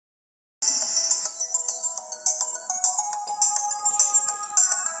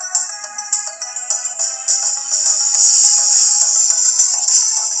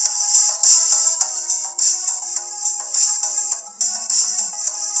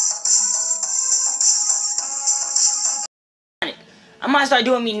I might start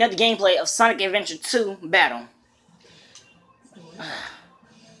doing me another gameplay of Sonic Adventure 2 Battle.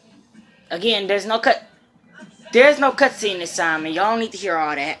 Again, there's no cutscene this time, and y'all don't need to hear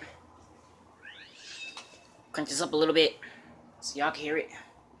all that. Crunch this up a little bit so y'all can hear it.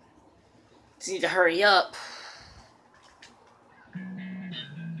 Just need to hurry up. I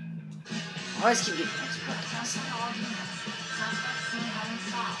always keep getting.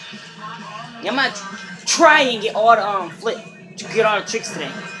 Yeah, I might try and get all the get all the tricks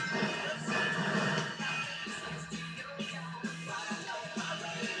today.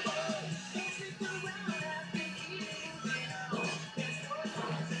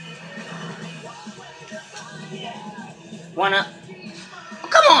 Wanna? Oh,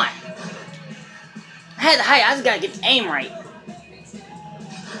 come on! I had the height. I just gotta get the aim right.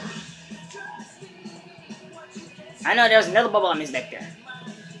 I know there's another bubble I missed back there.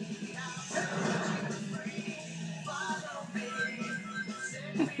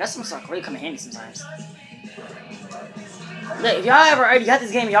 That smells really come in handy sometimes. Look, if y'all ever already got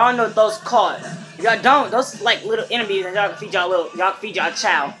this game, y'all know what those called. If y'all don't, those like little enemies that y'all can feed y'all can feed y'all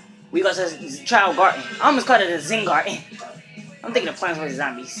child. We got this child garden. I almost called it a Zen garden. I'm thinking of Plants vs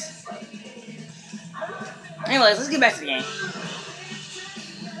Zombies. Anyways, let's get back to the game.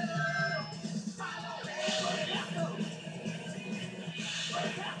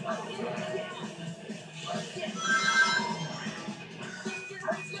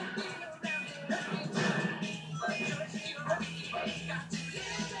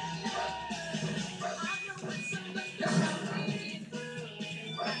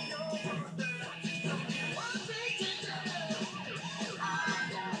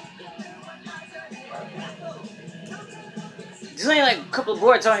 There's only like a couple of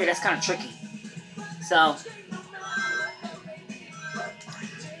boards on here that's kind of tricky. So.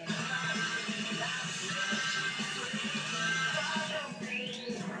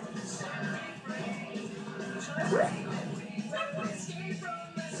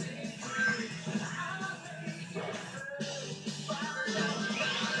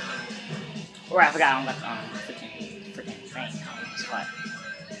 Or I forgot I don't got the freaking thing. What?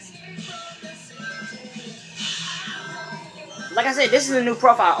 Like I said, this is a new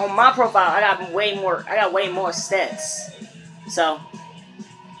profile. On my profile, I got way more stats. So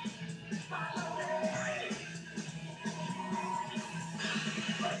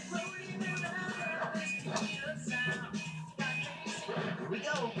here we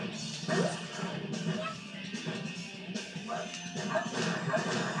go.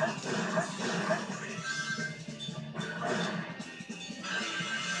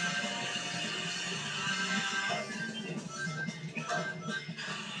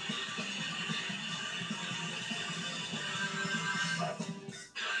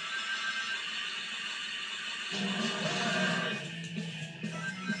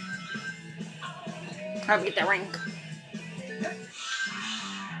 How do we get that ring?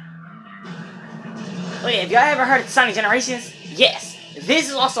 Oh yeah, have y'all ever heard of Sonic Generations? Yes, this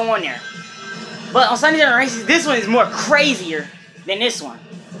is also on there. But on Sonic Generations, this one is more crazier than this one.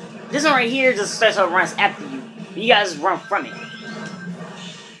 This one right here just special runs after you. You guys run from it.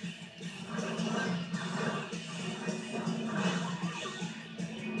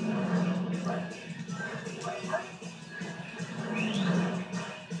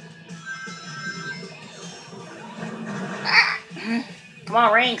 Come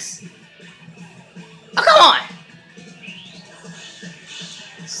on, Rings. Oh, come on!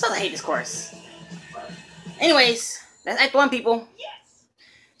 So I hate this course. Anyways, that's Act 1, people.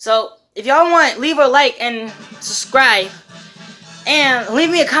 So, if y'all want, leave a like and subscribe. And leave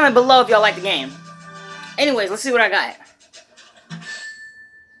me a comment below if y'all like the game. Anyways, let's see what I got.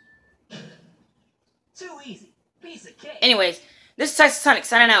 Too easy. Piece of cake. Anyways, this is Tysonic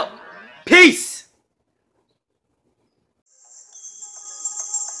signing out. Peace!